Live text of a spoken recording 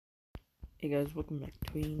Hey guys, welcome back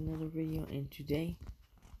to another video, and today,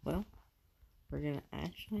 well, we're gonna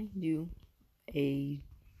actually do I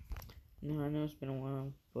know it's been a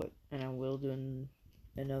while, and I will do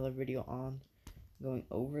another video on going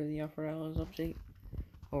over the Outlaws update,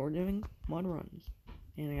 but we're doing mud runs,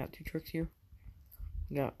 and I got two trucks here.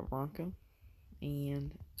 I got a Bronco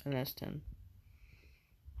and an S10,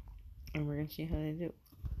 and we're gonna see how they do.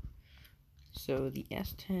 So the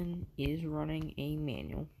S10 is running a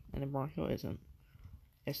manual, and the Bronco isn't.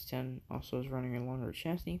 S10 also is running a longer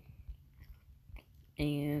chassis,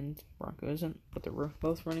 and Bronco isn't, but they're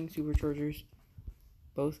both running superchargers,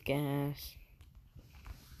 both gas,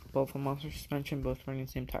 both a monster suspension, both running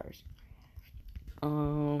the same tires.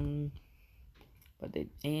 And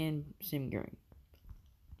same gearing.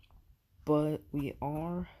 But the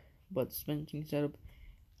suspension setup,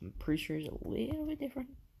 I'm pretty sure is a little bit different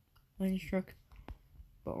on this truck.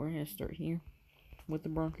 But we're gonna start here with the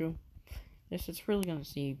Bronco. Yes, it's really gonna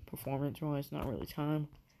see performance-wise, not really time.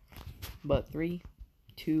 But 3,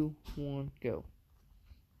 2, 1, go.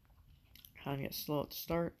 Kind of get slow at the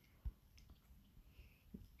start.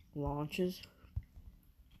 Launches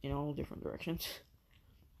in all different directions.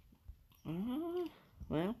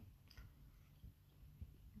 Well,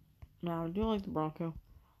 now I do like the Bronco.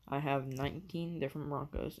 I have 19 different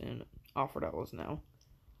Broncos in Offroad Outlaws now,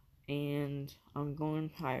 and I'm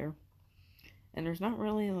going higher. And there's not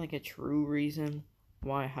really like a true reason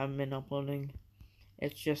why I haven't been uploading.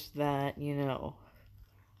 It's just that,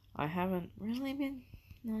 I haven't really been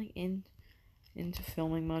like into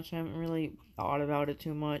filming much. I haven't really thought about it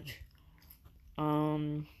too much.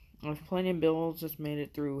 I've plenty of builds that's made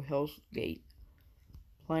it through Hell's Gate.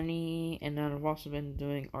 Plenty, and then I've also been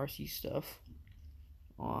doing RC stuff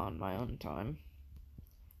on my own time.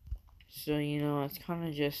 So, it's kind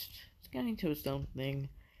of just, it's getting to its own thing.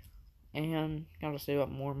 And gotta save up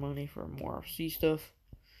more money for more RC stuff,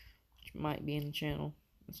 which might be in the channel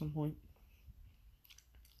at some point.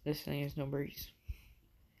 This thing is no breeze.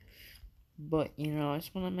 But, I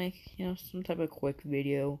just want to make, some type of quick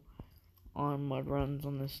video on mud runs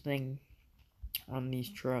on this thing, on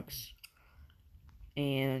these trucks.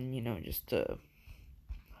 And, just to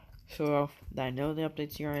show off that I know the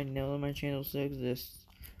updates here, I know that my channel still exists.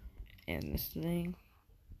 And this thing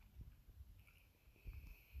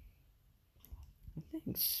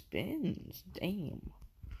spins. Damn.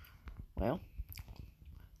 Well,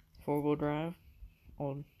 4-wheel drive,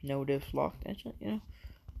 all no diffs locked. Actually,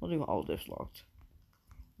 we'll do all diffs locked.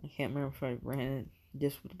 I can't remember if I ran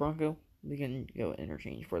diffs with the Bronco. We can go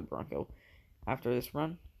interchange for the Bronco after this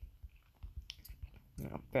run.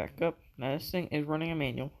 Now back up. Now this thing is running a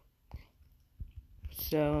manual.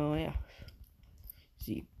 So yeah.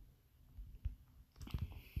 See.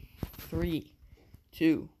 3,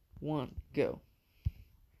 2, 1, go.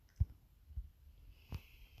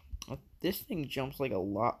 This thing jumps like a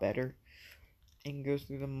lot better and goes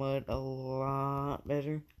through the mud a lot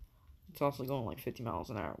better. It's also going like 50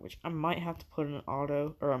 miles an hour, which I might have to put an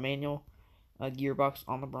auto or a manual gearbox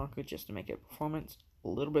on the Bronco just to make it performance a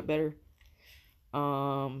little bit better.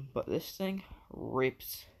 But this thing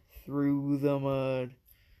rips through the mud.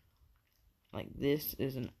 Like, this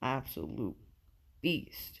is an absolute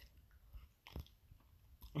beast.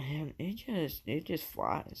 And it just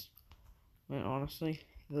flies. I mean, honestly,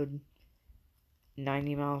 good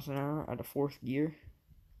 90 miles an hour at a 4th gear.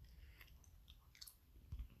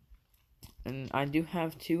 And I do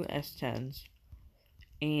have 2 S10s,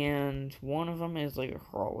 and one of them is like a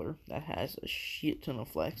crawler that has a shit ton of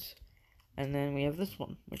flex. And then we have this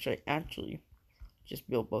one, which I actually just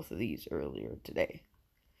built both of these earlier today,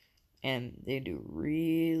 and they do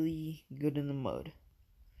really good in the mud.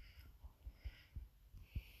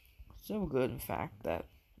 So good, in fact, that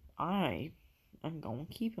I'm going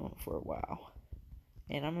to keep them for a while.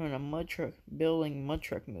 And I'm in a building mud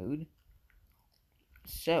truck mood.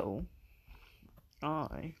 So, well,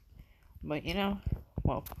 I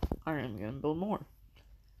am going to build more.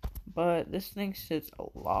 But this thing sits a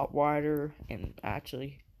lot wider, and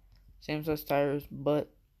actually, same size tires,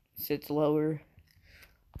 but sits lower.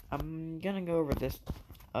 I'm going to go over this,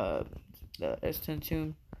 the S10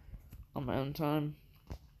 tune on my own time,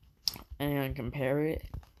 and compare it.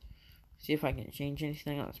 See if I can change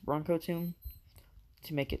anything on this Bronco tune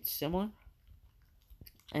to make it similar.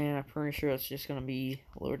 And I'm pretty sure it's just going to be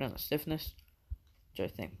lower down the stiffness, which I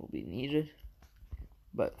think will be needed.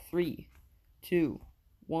 But 3, 2,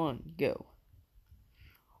 1, go.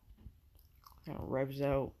 Kind of revs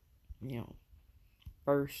out,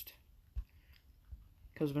 first.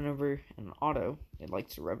 Because whenever in an auto, it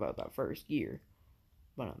likes to rev out that first gear.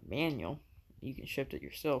 But on a manual, you can shift it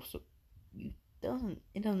yourself, so you doesn't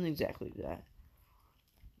exactly do that.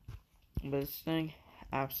 But this thing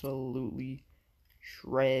absolutely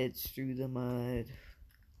shreds through the mud.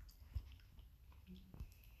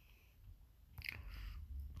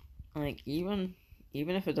 Like, even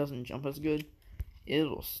if it doesn't jump as good,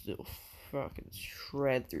 it'll still fucking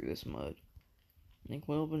shred through this mud. I think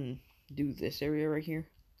we'll even do this area right here,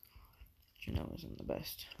 which you know isn't the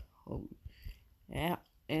best. Oh, yeah,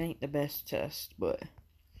 it ain't the best test, but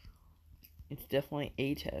it's definitely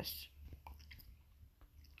a test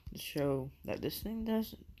to show that this thing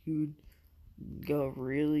does go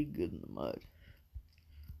really good in the mud.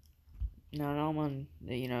 Now I'm on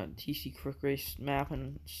the TC Quick Race map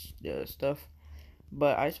and stuff,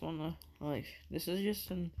 but I just wanna this is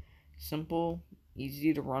just a simple,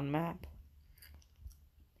 easy to run map,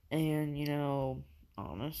 and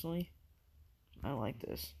honestly, I like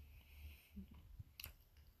this.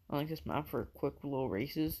 I like this map for quick little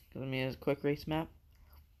races because it's a quick race map.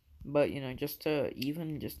 But just to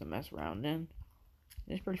mess around in,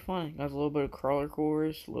 it's pretty fun. It has a little bit of crawler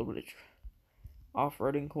course, a little bit of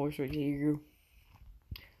off-roading course right here.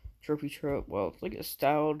 Trophy truck. Well, it's like a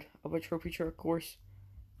styled of a trophy truck course,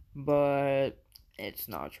 but it's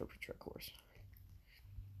not a trophy truck course.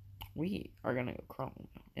 We are gonna go crawling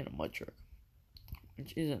in a mud truck,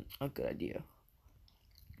 which isn't a good idea,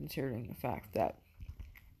 considering the fact that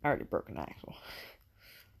I already broke an axle.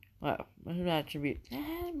 Well, that should be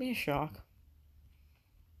a shock.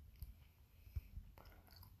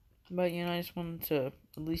 But I just wanted to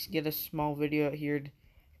at least get a small video out here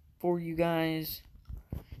for you guys,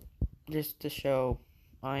 just to show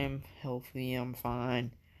I am healthy, I'm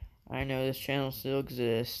fine. I know this channel still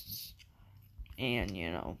exists, and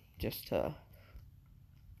just to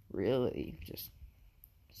really just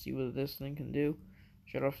see what this thing can do.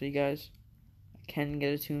 Shout out to you guys. I can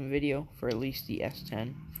get a tune video for at least the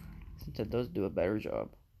S10, since it does do a better job.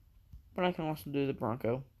 But I can also do the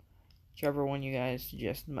Bronco, whichever one you guys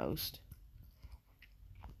suggest most.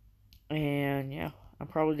 And yeah, I'll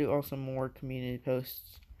probably do also more community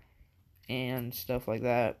posts and stuff like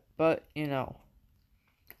that. But it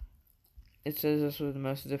says this was the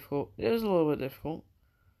most difficult. It is a little bit difficult,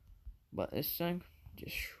 but this thing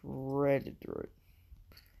just shredded through it,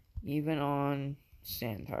 even on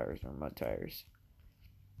sand tires or mud tires.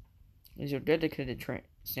 These are dedicated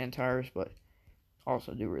sand tires, but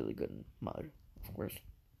also do really good in mud, of course.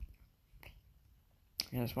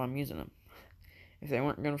 And that's why I'm using them. If they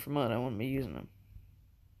weren't good for mud, I wouldn't be using them.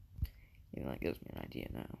 Even that gives me an idea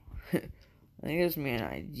now. That gives me an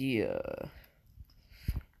idea.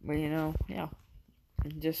 But yeah.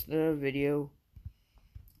 Just a video.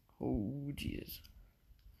 Oh, Jesus.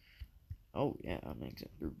 Oh, yeah, that makes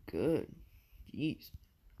it through good. Jeez.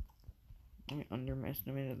 I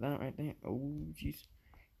underestimated that right there. Oh, jeez.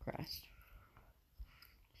 Christ.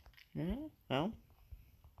 Yeah, well.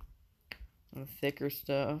 The thicker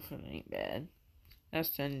stuff, it ain't bad.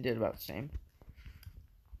 S10 did about the same.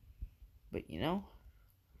 But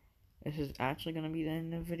this is actually going to be the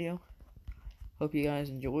end of the video. Hope you guys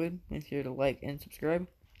enjoyed. Make sure to like and subscribe.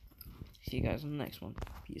 See you guys in the next one.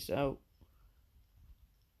 Peace out.